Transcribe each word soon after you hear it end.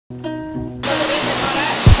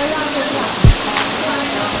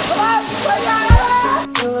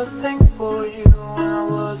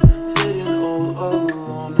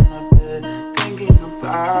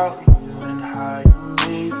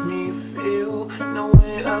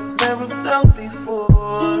felt before.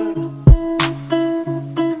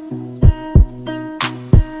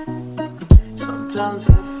 Sometimes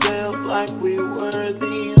I felt like we were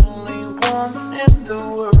the only ones in the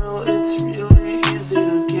world. It's really easy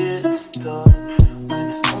to get stuck when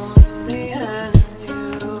it's only me and you.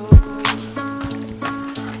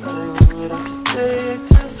 I would have stayed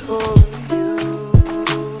just for you.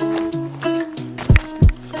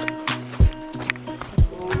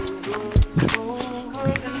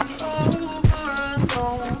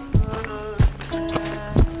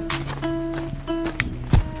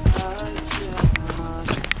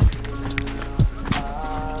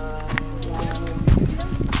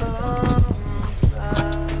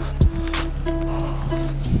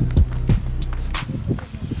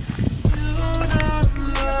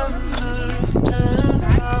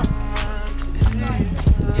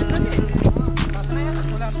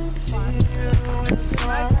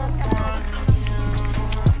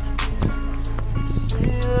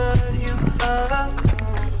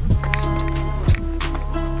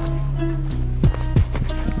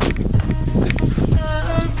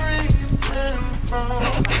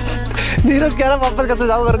 Neeraj कह रहा वापस कैसे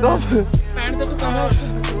जाओ घर को। Pant तो तू कम है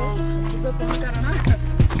उधर पहुंच जा रहा ना।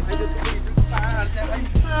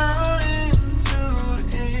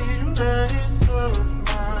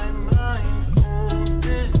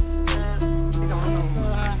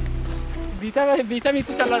 बीचा भी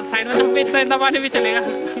तू चल साइड में इतना इतना पानी भी चलेगा।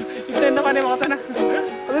 इतना इतना पानी बहुत है ना।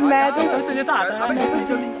 अबे मैं तो तुझे तो आता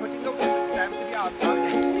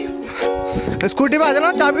है। स्कूटी पे आ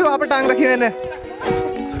जाना, चाबी वहाँ पर टांग रखी मैंने।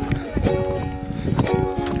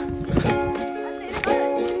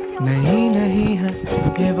 नहीं नहीं है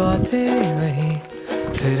ये बातें वही,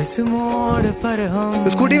 फिर इस मोड़ पर हम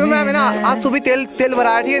स्कूटी में मैं ना आज सुबह तेल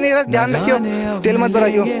भराया, ठीक है? नहीं ध्यान रखियो, तेल मत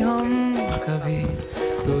भराइयो। हम कभी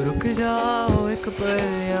तो रुक जाओ एक पल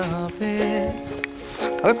यहाँ पे।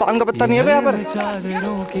 अबे पान का पत्ता नहीं है यहाँ पर।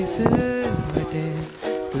 चादरों की सिलवटें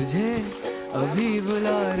तुझे अभी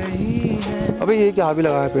बुला रही है। अबे ये क्या भी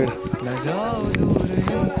लगा है पेड़। न जाओ दूर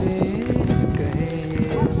इनसे, कहे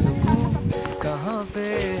ये सुकून कहाँ पे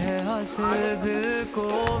है हासिल दिल को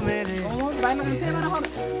मेरे।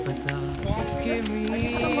 पता कि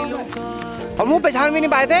मीलों का अब वो पहचान भी नहीं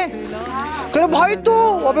पाए थे। तेरे भाई तू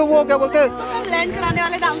अबे वो क्या बोलते सब लैंड कराने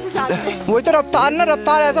वाले डांस से चाहते हैं। वही तो रफ्तार ना,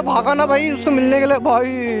 रफ्तार ऐसा भागा ना भाई उसको मिलने के लिए। भाई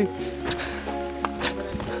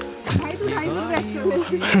भाई तू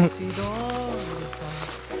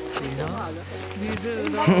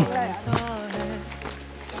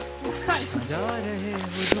ढाई सौ जा रहे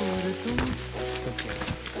हुजूर तुम तो क्या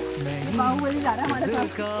नहीं बाहुबली जा रहा है हमारे साथ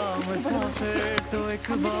का मुसाफिर तो एक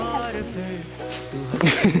बार फिर तू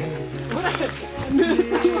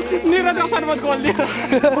नीरज का सर मत खोल दिया।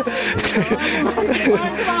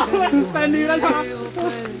 नीरज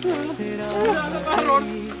रोड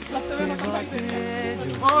रास्ते में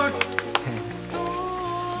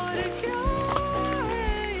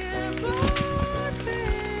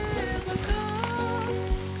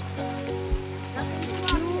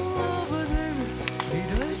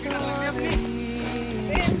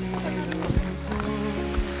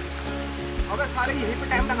साले यहीं पे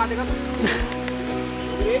टाइम लगा देगा।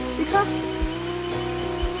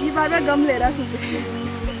 ये बार गम ले रहा है सुसे।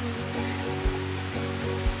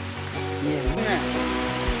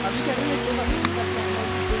 अभी क्या करेंगे?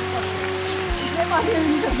 इतने पानी में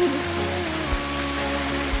नहीं करते।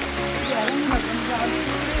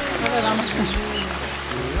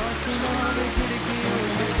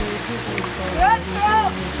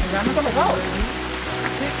 गाना तो लगाओ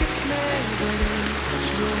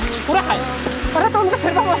पूरा है। अरे तो उनका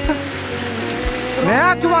सिर पर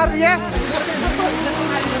मैं क्यों मार रही है?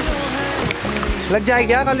 लग जाएगी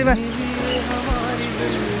क्या गली में?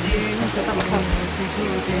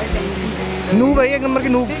 नूब है, एक नंबर की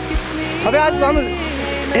नूब। अबे आज हम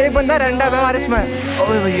एक बंदा रैंडम है हमारे इसमें।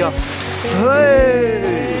 ओए भैया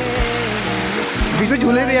बीच में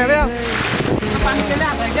झूले भी हैं भैया। पानी के लिए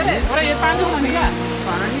आता है क्या रे? अरे ये पानी होने क्या?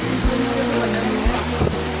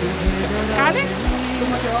 काले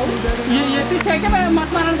ये तो है क्या? मैं मत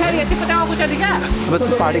मारन खा ये तो पता हो कुछ अधिक है। बस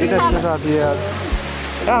पहाड़ी की तो अच्छा से आती है यार।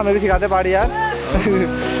 हमें भी सिखाते पहाड़ी यार।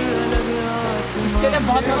 इसके लिए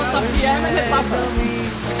बहुत बड़ा सब किया है मैंने पास।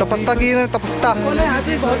 तपत्ता की तपत्ता।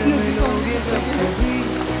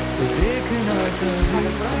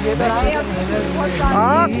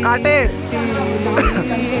 हाँ काटे।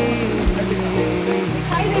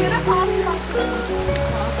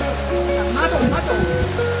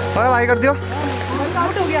 अरे भाई कर दियो।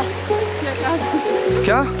 आउट हो गया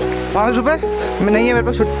क्या? 5 रुपए में नहीं है मेरे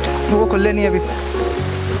पास, वो खुले नहीं है अभी।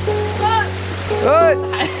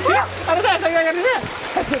 अरे ऐसा क्या कर रही है?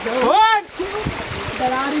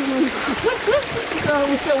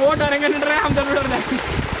 उससे वो डरेंगे नहीं डरे, हम जरूर डर जाएंगे।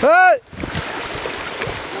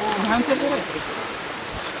 हम चल रहे।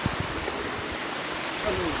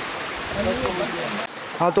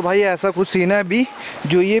 हाँ तो भाई ऐसा कुछ सीन है अभी।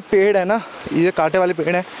 जो ये पेड़ है ना, ये कांटे वाले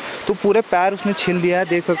पेड़ है, तो पूरे पैर उसने छील दिया है,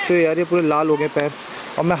 देख सकते हो यार, ये पूरे लाल हो गए पैर।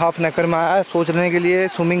 और मैं हाफ नेकर में आया सोचने के लिए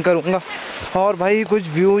स्विमिंग करूँगा। और भाई कुछ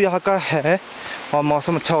व्यू यहाँ का है और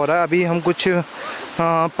मौसम अच्छा हो रहा है। अभी हम कुछ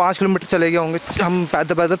 5 किलोमीटर चले गए होंगे, हम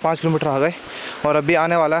पैदल पैदल 5 किलोमीटर आ गए और अभी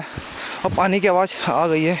आने वाला है। और पानी की आवाज़ आ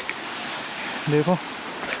गई है, देखो।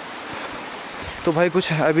 तो भाई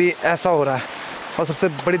कुछ अभी ऐसा हो रहा है। और सबसे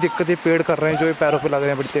बड़ी दिक्कत ये पेड़ कर रहे हैं जो ये पैरों पे लग रहे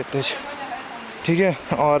हैं बड़ी तेज तेज, ठीक है।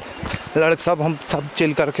 और लड़के सब हम सब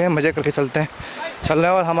चिल करके मज़े करके चलते हैं, चल रहे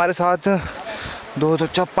हैं। और हमारे साथ 2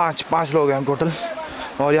 तो 5 लोग हैं टोटल।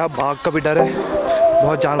 और यहाँ बाघ का भी डर है,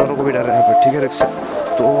 बहुत जानवरों को भी डर है यहाँ पर, ठीक है। रिक्शा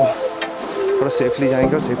तो थोड़ा सेफली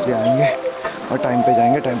जाएंगे और सेफली आएंगे और टाइम पे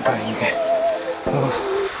जाएंगे, टाइम पे आएंगे।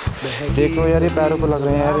 देख लो यार, ये पैरों को लग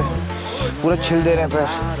रहे हैं यार, पूरा छिल दे रहे हैं पैर।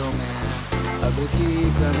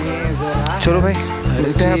 चलो भाई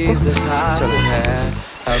मिलते हैं आपको। चलो।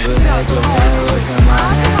 अब है जो है वो समा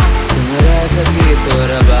है, तुम रह सके तो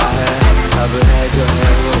रबा है। अब है जो है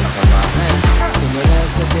वो समा है, तुम रह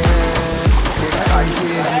सके ऐसी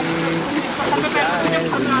जी, चाहे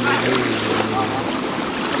जिंदगी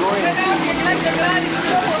वो ऐसी जी, चाहे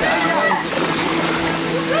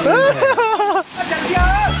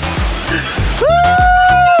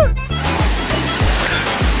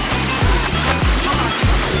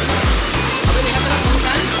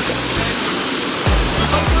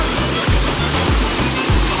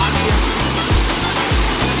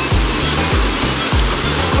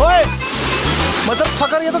मतलब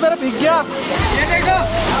फकर, ये तो मेरा भीग गया। ये देखो,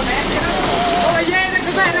 ओ ये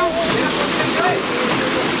देखो है ना,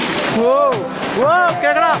 वो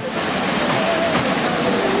केकड़ा,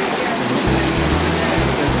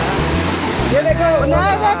 ये देखो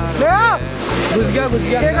घुस गया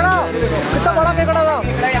केकड़ा। कितना बड़ा केकड़ा था,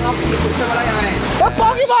 यहाँ सबसे बड़ा यहाँ है।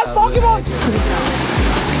 पॉकी बॉल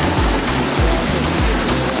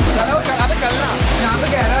चलो जगह पे चलना, यहाँ पे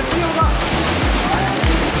गहरा नहीं होगा।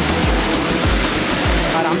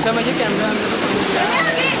 आराम से मुझे कैमरा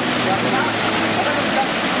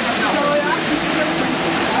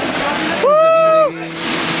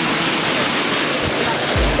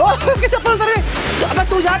उसकी चप्पल उतर गई। अबे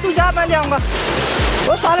तू जा मैं ले आऊंगा।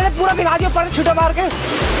 वो साले ने पूरा भिगा दिया ऊपर से छूटा मार के।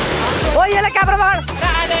 ओ ये ले कैमरा बाहर,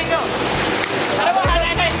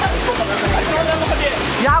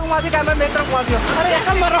 यहाँ घुमा दिया कैमरा, मेरी तरफ घुमा दिया। अरे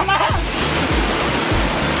यहाँ मर रहा है।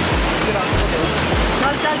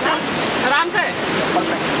 चल आराम से,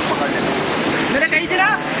 मेरे कहीं तेरा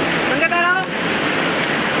नंगा पैरा।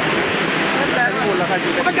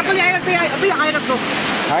 अबे चप्पल यहाँ रख दो, अभी यहाँ रख दो।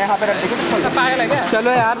 हाँ यहाँ पे रख दो।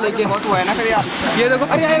 चलो यार लेके बहुत हुआ है ना फिर यार। ये देखो,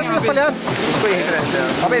 अरे यार चप्पल यार, इसको यहीं पे रहते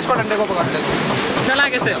हैं। अबे इसको डंडे को पकड़ ले। चल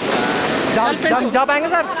आगे से जा पाएंगे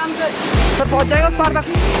सर? सर पहुँच जाएगा उस पार तक?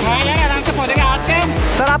 हाँ यार आराम से पहुँचेगा। आज के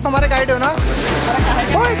सर आप हमारे गाइड हो ना?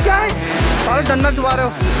 ओए क्या है सारे डंडा डुबा रहे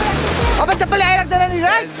हो। अबे चप्पल यहीं रख देना, नहीं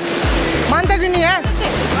रहे मानते क्यों नहीं है?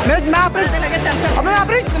 मैं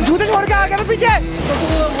अपने जूते छोड़ के आ गया पीछे।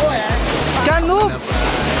 वो है क्या नूब?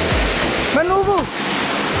 मैं नूब हूँ।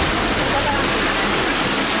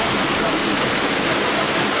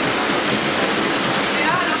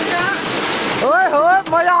 ओए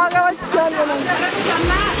मजा आ गया भाई।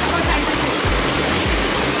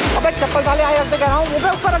 अबे चप्पल साले आए रखते कह रहा हूँ, वो पे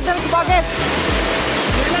ऊपर रख देना छुपा के।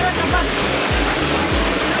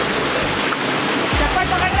 चप्पल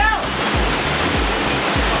पकड़ लो।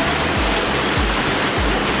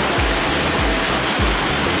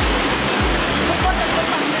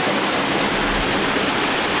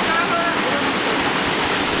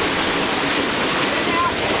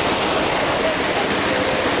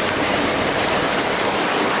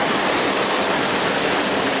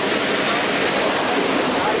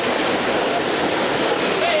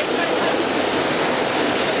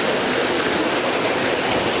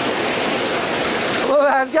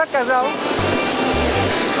 क्या कैसे आओ?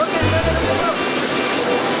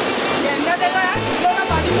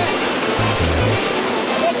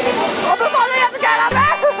 अबे कौन है यहाँ पे कह रहा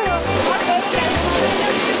मैं?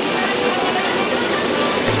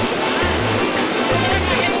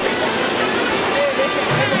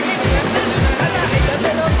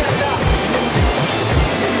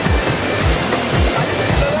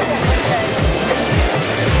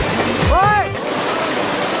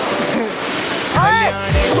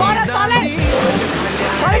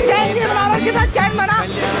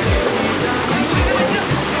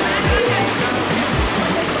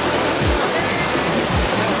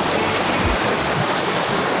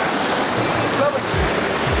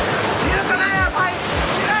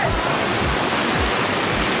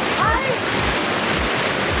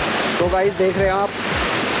 गाइस देख रहे हैं आप,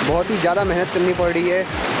 बहुत ही ज़्यादा मेहनत करनी पड़ रही है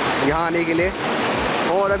यहाँ आने के लिए,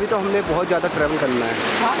 और अभी तो हमने बहुत ज़्यादा ट्रैवल करना है।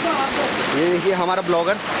 ये देखिए हमारा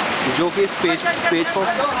ब्लॉगर जो कि इस पेज को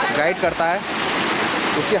गाइड करता है,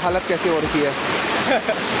 उसकी हालत कैसी हो रखी है।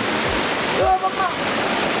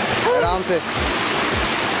 आराम से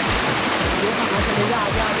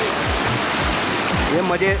ये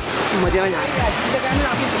मज़े में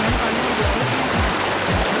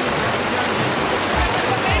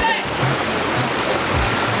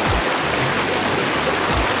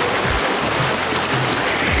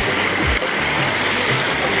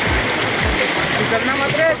करना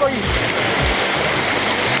मत रहे कोई।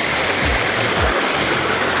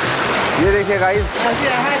 ये देखिए गाइस,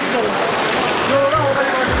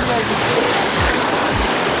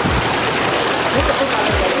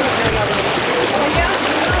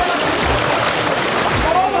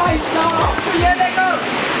 ये देखो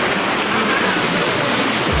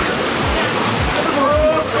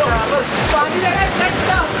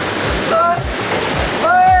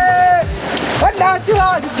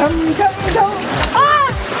छम छम छम।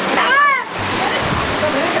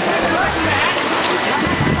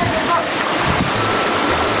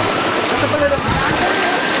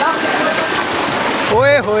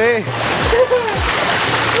 ओए होए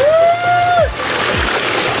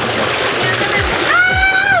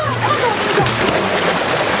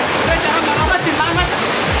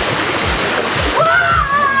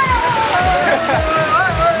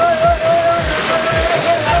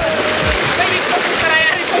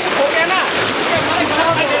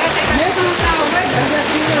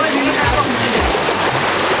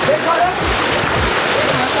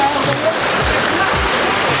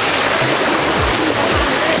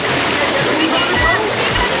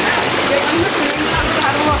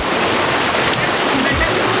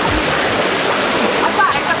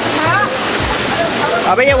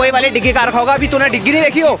अबे ये वही वाली डिग्गी कार होगा, अभी तूने डिग्गी नहीं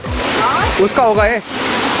देखी हो, उसका होगा ये।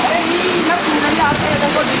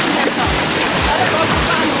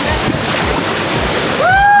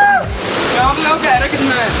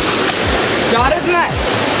 कितना है? 4 है।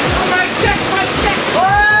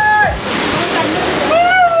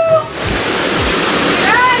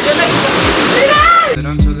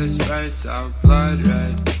 Until this writes out blood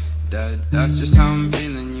red, dead. That's just how I'm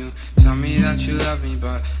feeling. You tell me that you love me,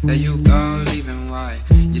 but there you go, leaving. Why?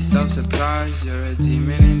 You're so surprised. You're a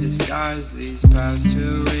demon in disguise. These past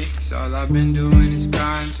 2 weeks, all I've been doing is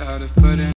crying, tired of putting